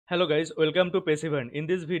Hello guys, welcome to Passivern. In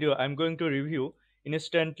this video, I'm going to review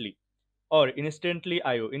Instantly or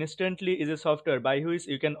Instantly.io. Instantly is a software by which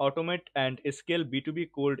you can automate and scale B2B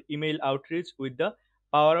cold email outreach with the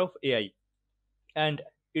power of AI. And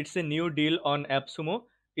it's a new deal on Appsumo.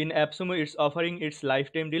 In Appsumo, it's offering its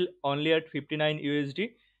lifetime deal only at 59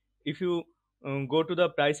 USD. If you go to the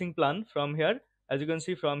pricing plan from here, as you can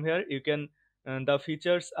see from here, you can the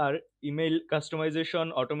features are email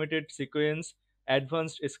customization, automated sequence,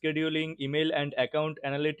 advanced scheduling, email and account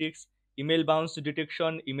analytics, email bounce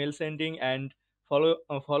detection, email sending, and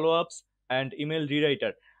follow-ups and email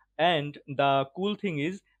rewriter. And the cool thing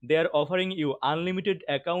is they are offering you unlimited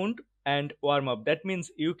account and Warmup. That means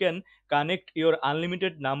you can connect your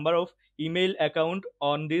unlimited number of email account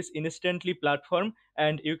on this Instantly platform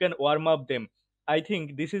and you can warm up them. I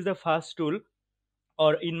think this is the first tool,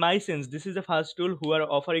 or in my sense this is the first tool who are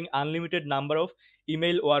offering unlimited number of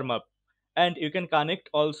email warm-up, and you can connect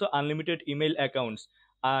also unlimited email accounts.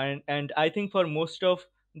 And I think for most of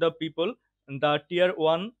the people the tier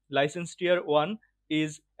 1 license tier 1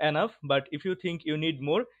 is enough, but if you think you need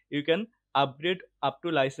more you can upgrade up to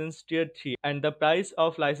license tier 3, and the price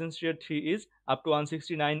of license tier 3 is up to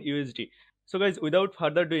 169 USD. So guys, without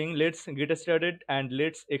further doing, let's get started and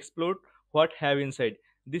let's explore what have inside.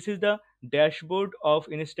 This is the dashboard of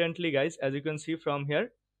Instantly, guys. As you can see from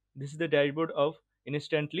here, this is the dashboard of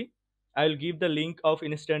Instantly. I'll give the link of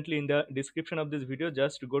Instantly in the description of this video.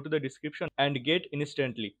 Just go to the description and get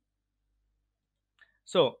Instantly.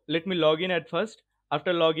 So let me log in at first.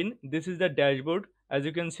 After login, this is the dashboard. As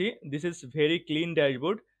you can see, this is very clean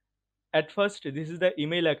dashboard. At first, this is the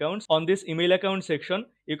email accounts. On this email account section,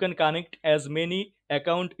 you can connect as many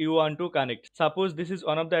account you want to connect. Suppose this is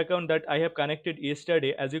one of the account that I have connected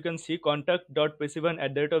yesterday. As you can see,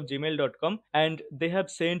 contact.passivern@gmail.com, and they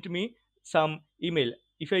have sent me some email.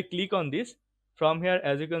 If I click on this from here,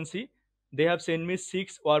 as you can see, they have sent me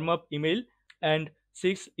 6 warm-up email, and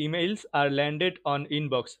 6 emails are landed on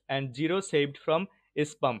inbox and 0 saved from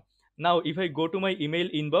spam. Now if I go to my email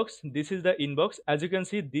inbox, this is the inbox. As you can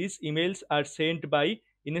see, these emails are sent by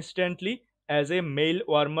Instantly as a mail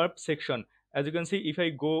warm-up section. As you can see, if I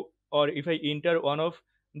go or if I enter one of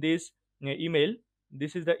this email,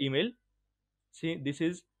 this is the email. See, this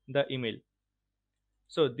is the email.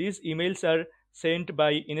 So these emails are sent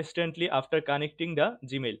by Instantly after connecting the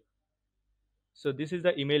Gmail. So this is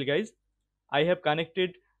the email, guys. I have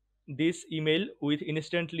connected this email with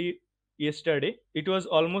Instantly yesterday. It was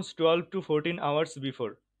almost 12 to 14 hours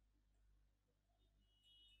before.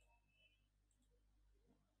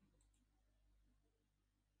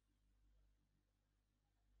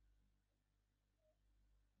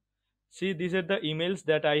 See, these are the emails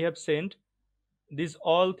that I have sent. These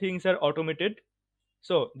all things are automated.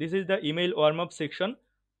 So this is the email warm-up section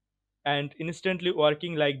and Instantly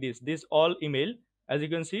working like this. This all email, as you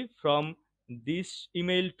can see, from this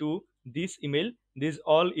email to this email, these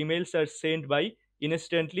all emails are sent by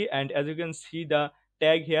Instantly, and as you can see the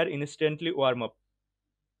tag here, Instantly warm-up.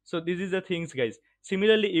 So this is the things, guys.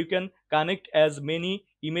 Similarly, you can connect as many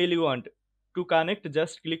email you want. To connect,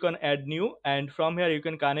 just click on add new, and from here you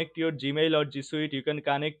can connect your Gmail or G Suite. You can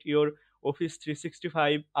connect your Office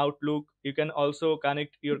 365, Outlook. You can also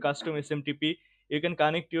connect your custom SMTP. You can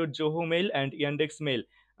connect your Zoho mail and Yandex mail.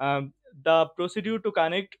 The procedure to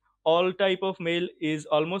connect all type of mail is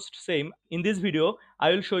almost same. In this video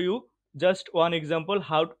I will show you just one example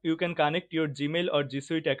how you can connect your Gmail or G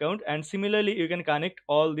Suite account, and similarly you can connect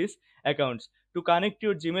all these accounts. To connect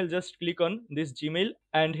your Gmail, just click on this Gmail,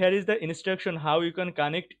 and here is the instruction how you can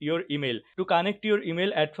connect your email. To connect your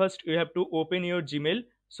email, at first you have to open your Gmail.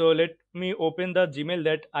 So let me open the Gmail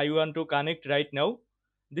that I want to connect right now.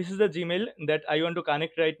 This is the Gmail that I want to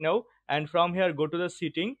connect right now, and from here go to the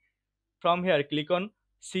setting. From here click on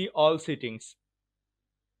see all settings.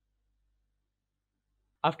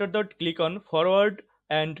 After that, click on forward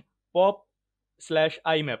and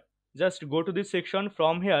pop/IMAP. Just go to this section.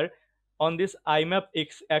 From here, on this IMAP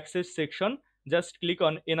access section, just click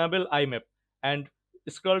on enable IMAP and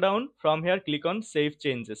scroll down. From here, click on save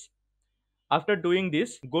changes. After doing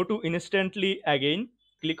this, go to Instantly again.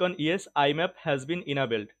 Click on yes, IMAP has been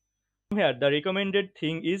enabled. Here the recommended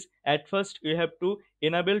thing is, at first you have to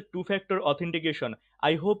enable two-factor authentication.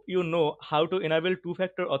 I hope you know how to enable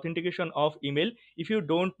two-factor authentication of email. If you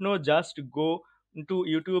don't know, just go to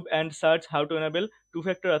YouTube and search how to enable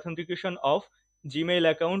two-factor authentication of Gmail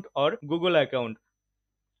account or Google account.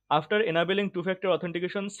 After enabling two-factor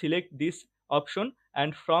authentication, select this option,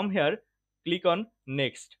 and from here click on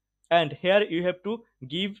next. And here you have to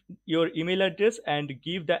give your email address and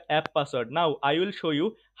give the app password. Now I will show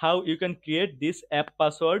you how you can create this app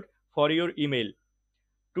password for your email.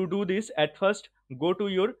 To do this, at first go to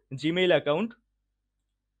your Gmail account.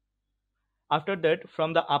 After that,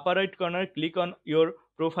 from the upper right corner, click on your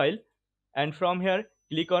profile, and from here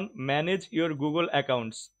click on manage your Google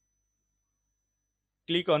accounts.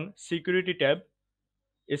 Click on security tab,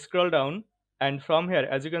 scroll down, and from here,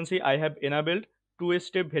 as you can see, I have enabled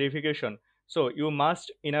two-step verification. So you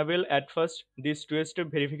must enable at first this two-step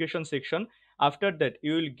verification section. After that,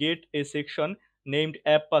 you will get a section named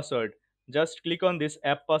app password. Just click on this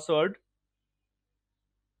app password,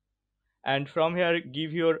 and from here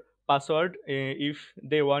give your password if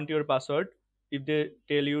they want your password, if they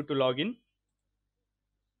tell you to log in.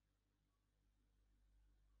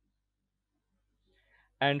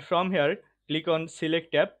 And from here click on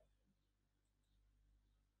select app,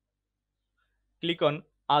 click on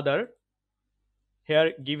other.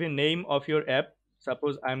 Here give a name of your app.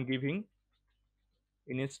 Suppose I am giving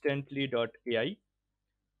Instantly.ai.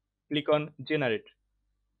 Click on generate.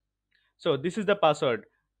 So this is the password.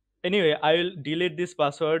 Anyway, I will delete this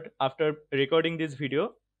password after recording this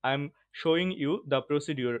video. I'm showing you the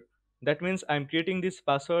procedure. That means I'm creating this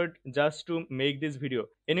password just to make this video.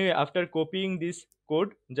 Anyway, after copying this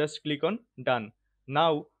code, just click on done.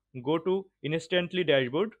 Now go to Instantly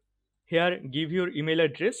dashboard. Here give your email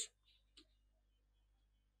address,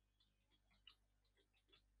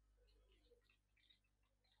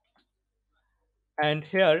 and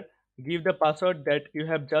here give the password that you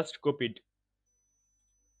have just copied.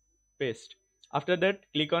 Paste. After that,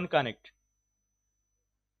 click on connect.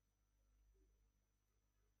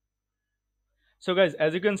 So guys,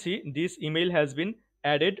 as you can see, this email has been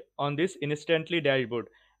added on this Instantly dashboard.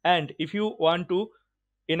 And if you want to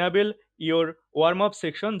enable your warm-up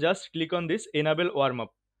section, just click on this enable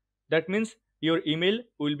warm-up. That means your email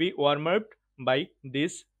will be warm-up by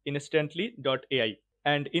this instantly.ai.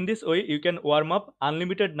 And in this way, you can warm up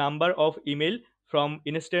unlimited number of email from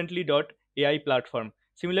instantly.ai platform.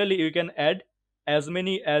 Similarly, you can add as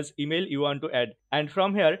many as email you want to add. And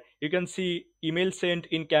from here, you can see email sent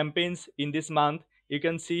in campaigns in this month. You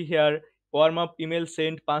can see here warm up email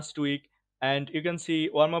sent past week, and you can see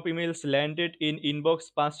warm up emails landed in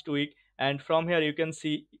inbox past week. And from here, you can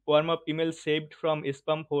see warm up email saved from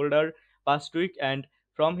spam folder past week. And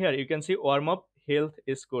from here, you can see warm up health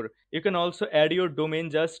score. You can also add your domain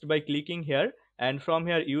just by clicking here, and from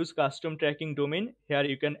here use custom tracking domain. Here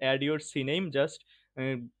you can add your CNAME, just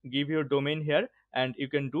uh, give your domain here, and you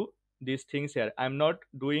can do these things here. I'm not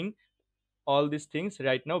doing all these things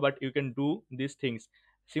right now, but you can do these things.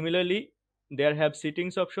 Similarly, there have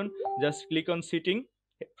settings option. Just click on setting.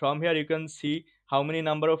 From here you can see how many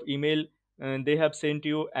number of email they have sent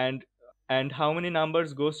you, and how many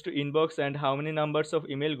numbers goes to inbox, and how many numbers of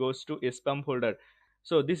email goes to spam folder.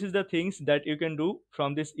 So this is the things that you can do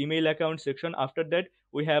from this email account section. After that,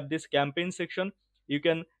 we have this campaign section. You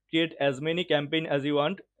can create as many campaign as you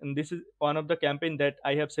want, and this is one of the campaign that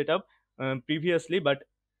I have set up previously. But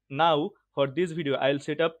now for this video, I'll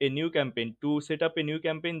set up a new campaign. To set up a new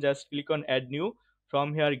campaign, just click on add new.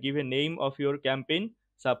 From here give a name of your campaign.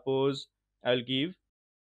 Suppose I'll give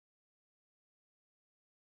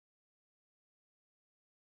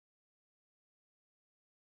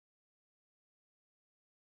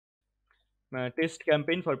test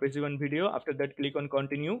campaign for Passivern video. After that, click on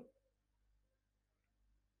continue.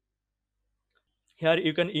 Here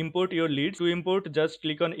you can import your leads. To import, just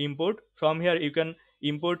click on import. From here you can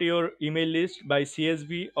import your email list by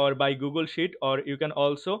CSV or by Google Sheet, or you can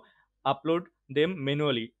also upload them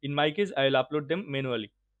manually. In my case, I will upload them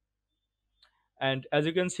manually. And as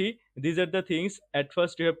you can see, these are the things. At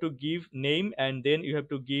first you have to give name, and then you have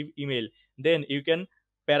to give email. Then you can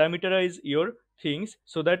parameterize your things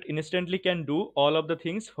so that instantly can do all of the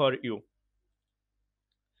things for you.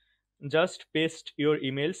 Just paste your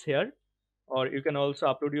emails here, or you can also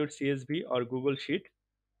upload your CSV or Google Sheet.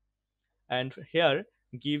 And here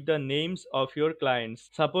give the names of your clients.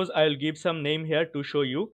 Suppose I'll give some name here to show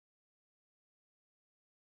you.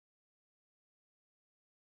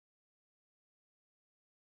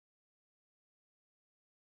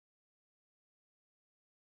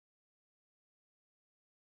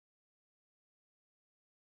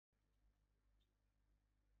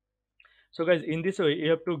 So guys, in this way you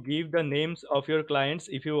have to give the names of your clients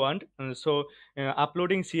if you want.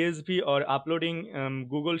 Uploading CSV or uploading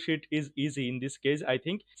Google Sheet is easy in this case, I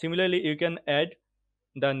think. Similarly, you can add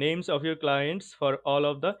the names of your clients for all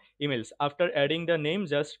of the emails. After adding the name,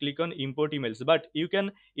 just click on import emails. But you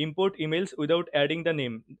can import emails without adding the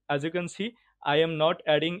name. As you can see, I am not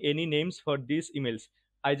adding any names for these emails.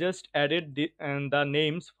 I just added the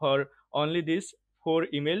names for only these 4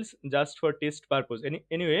 emails just for test purpose.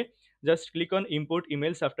 Anyway, just click on import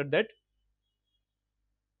emails after that.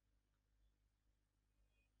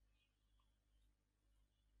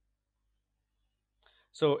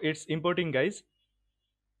 So it's importing, guys.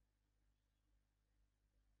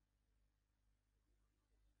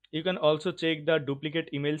 You can also check the duplicate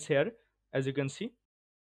emails here, as you can see.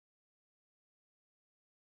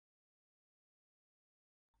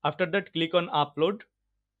 After that, click on upload,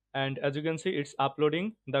 and as you can see, it's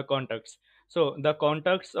uploading the contacts. So the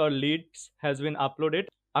contacts or leads has been uploaded.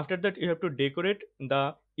 After that, you have to decorate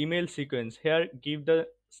the email sequence. Here, give the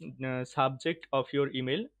subject of your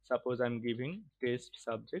email. Suppose I'm giving test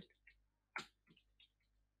subject,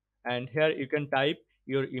 and here you can type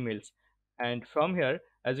your emails. And from here,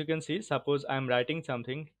 as you can see, suppose I'm writing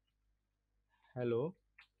something. Hello,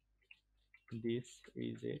 this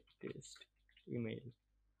is a test email.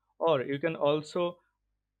 Or you can also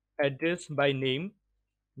address by name,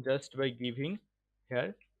 just by giving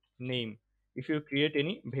here name, if you create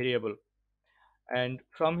any variable. And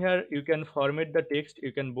from here you can format the text.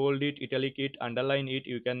 You can bold it, italic it, underline it.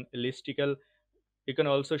 You can listicle, you can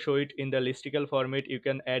also show it in the listicle format. You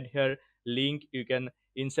can add here link, you can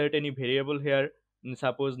insert any variable here,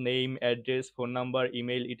 suppose name, address, phone number,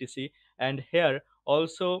 email, etc. And here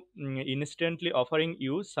also instantly offering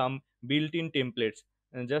you some built-in templates.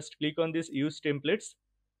 And just click on this use templates,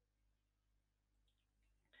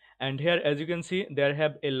 and here as you can see there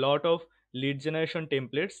have a lot of lead generation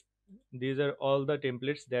templates. These are all the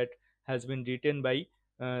templates that has been written by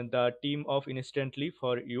the team of Instantly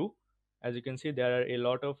for you. As you can see, there are a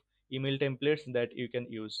lot of email templates that you can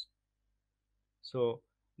use. So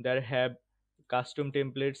there have custom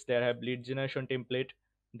templates, there have lead generation template,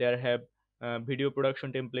 there have video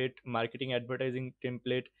production template, marketing advertising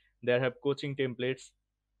template, there have coaching templates,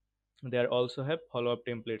 there also have follow-up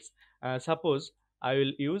templates. Suppose I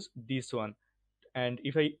will use this one, and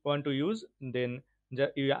if I want to use, then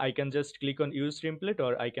I can just click on use template,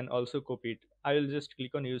 or I can also copy it. I will just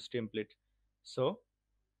click on use template. So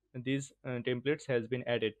these templates has been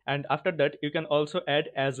added, and after that you can also add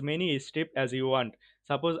as many step as you want.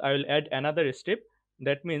 Suppose I will add another step.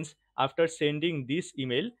 That means after sending this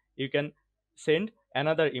email, you can send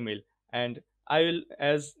another email. And I will,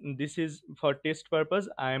 as this is for test purpose,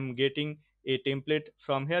 I am getting a template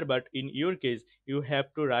from here, but in your case you have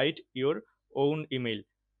to write your own email,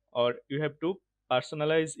 or you have to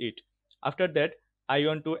personalize it. After that, I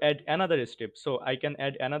want to add another step, so I can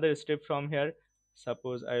add another step from here.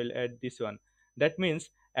 Suppose I will add this one. That means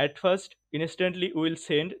at first instantly we will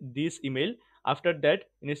send this email, after that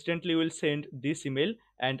instantly we will send this email,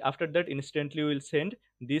 and after that instantly we will send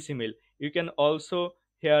this email. You can also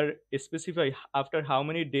here specify after how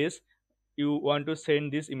many days you want to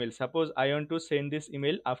send this email. Suppose I want to send this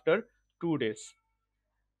email after 2 days.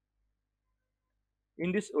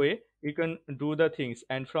 In this way you can do the things,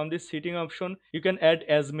 and from this setting option you can add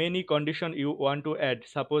as many condition you want to add.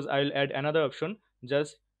 Suppose I will add another option.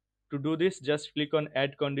 Just to do this, just click on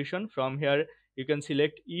add condition. From here you can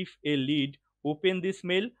select if a lead open this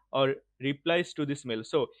mail or replies to this mail.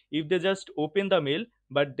 So if they just open the mail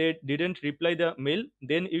but they didn't reply the mail,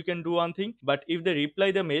 then you can do one thing, but if they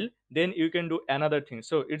reply the mail, then you can do another thing.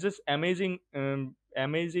 So it's just amazing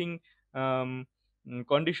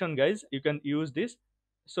condition, guys. You can use this.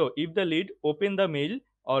 So if the lead open the mail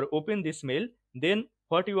or open this mail, then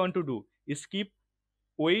what you want to do is keep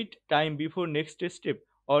wait time before next step,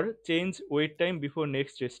 or change wait time before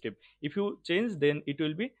next step. If you change, then it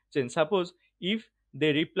will be changed. Suppose if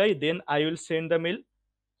they reply, then I will send the mail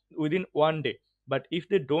within 1 day, but if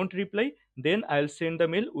they don't reply, then I'll send the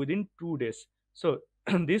mail within 2 days. So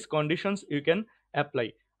these conditions you can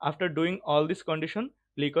apply. After doing all this condition,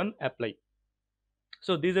 click on apply.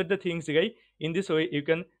 So these are the things, guys. In this way you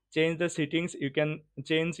can change the settings, you can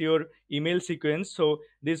change your email sequence. So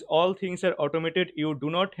these all things are automated. You do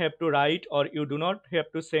not have to write, or you do not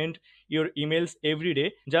have to send your emails every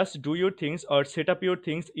day. Just do your things or set up your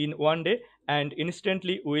things in 1 day, and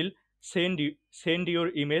instantly will send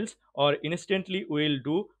your emails, or instantly will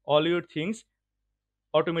do all your things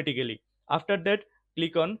automatically. After that,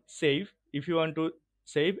 click on save if you want to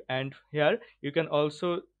save, and here you can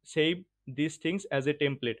also save these things as a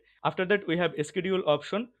template. After that, we have a schedule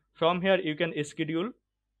option. From here you can schedule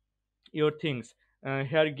your things.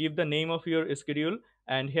 Here give the name of your schedule,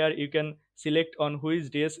 and here you can select on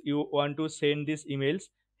which days you want to send these emails.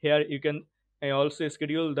 Here you can also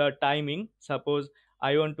schedule the timing. Suppose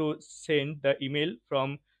I want to send the email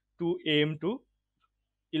from 2 a.m. to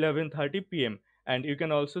 11:30 p.m., and you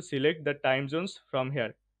can also select the time zones from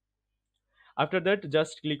here. After that,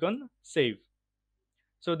 just click on save.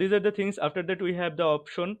 So these are the things. After that, we have the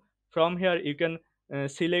option. From here you can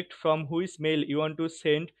select from which mail you want to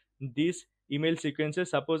send these email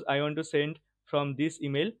sequences. Suppose I want to send from this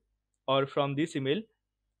email or from this email.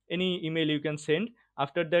 Any email you can send.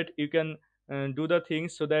 After that you can do the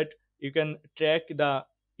things so that you can track the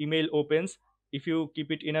email opens. If you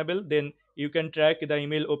keep it enabled, then you can track the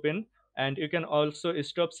email open, and you can also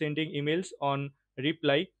stop sending emails on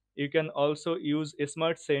reply. You can also use a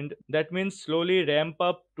smart send, that means slowly ramp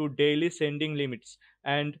up to daily sending limits.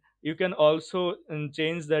 And you can also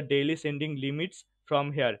change the daily sending limits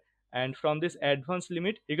from here. And from this advanced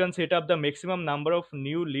limit you can set up the maximum number of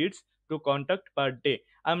new leads to contact per day.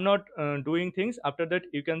 I'm not doing things. After that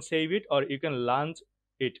you can save it or you can launch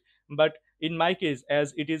it. But in my case,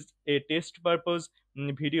 as it is a test purpose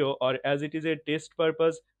video, or as it is a test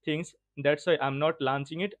purpose things, that's why I'm not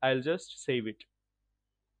launching it. I'll just save it.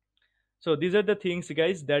 So these are the things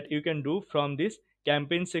guys that you can do from this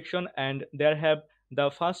campaign section. And there have the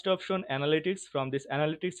first option, analytics. From this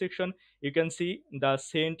analytics section you can see the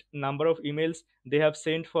sent number of emails they have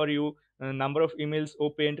sent for you, number of emails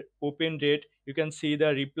opened, open rate. You can see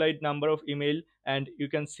the replied number of email, and you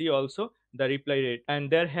can see also the reply rate. And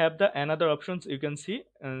there have the another options. You can see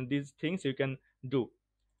these things you can do.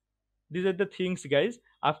 These are the things guys.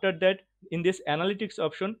 After that, in this analytics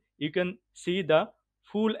option you can see the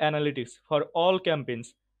full analytics for all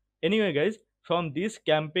campaigns. Anyway guys, from this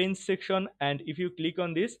campaign section, and if you click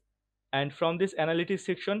on this, and from this analytics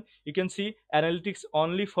section you can see analytics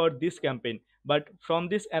only for this campaign. But from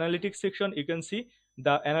this analytics section you can see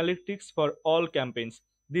the analytics for all campaigns.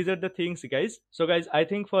 These are the things guys. So guys, I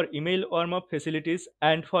think for email warm up facilities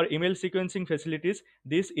and for email sequencing facilities,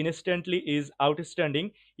 this instantly is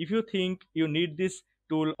outstanding. If you think you need this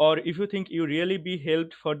tool, or if you think you really be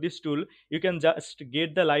helped for this tool, you can just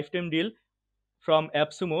get the lifetime deal from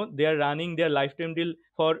Appsumo. They are running their lifetime deal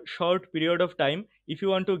for short period of time. If you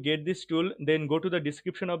want to get this tool, then go to the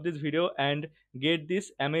description of this video and get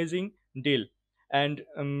this amazing deal. And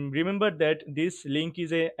remember that this link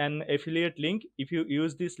is an affiliate link. If you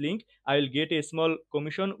use this link, I will get a small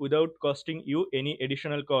commission without costing you any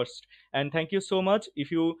additional cost. And thank you so much.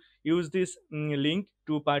 If you use this link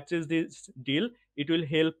to purchase this deal, it will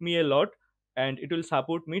help me a lot, and it will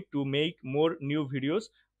support me to make more new videos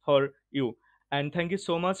for you. And thank you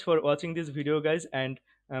so much for watching this video guys. And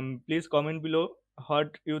please comment below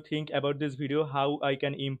what you think about this video, how I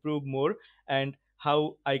can improve more, and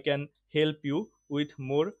how I can help you with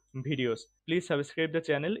more videos. Please subscribe the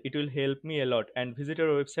channel, it will help me a lot. And visit our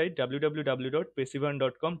website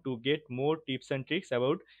www.passivern.com to get more tips and tricks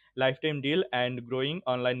about lifetime deal and growing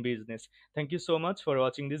online business. Thank you so much for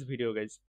watching this video guys.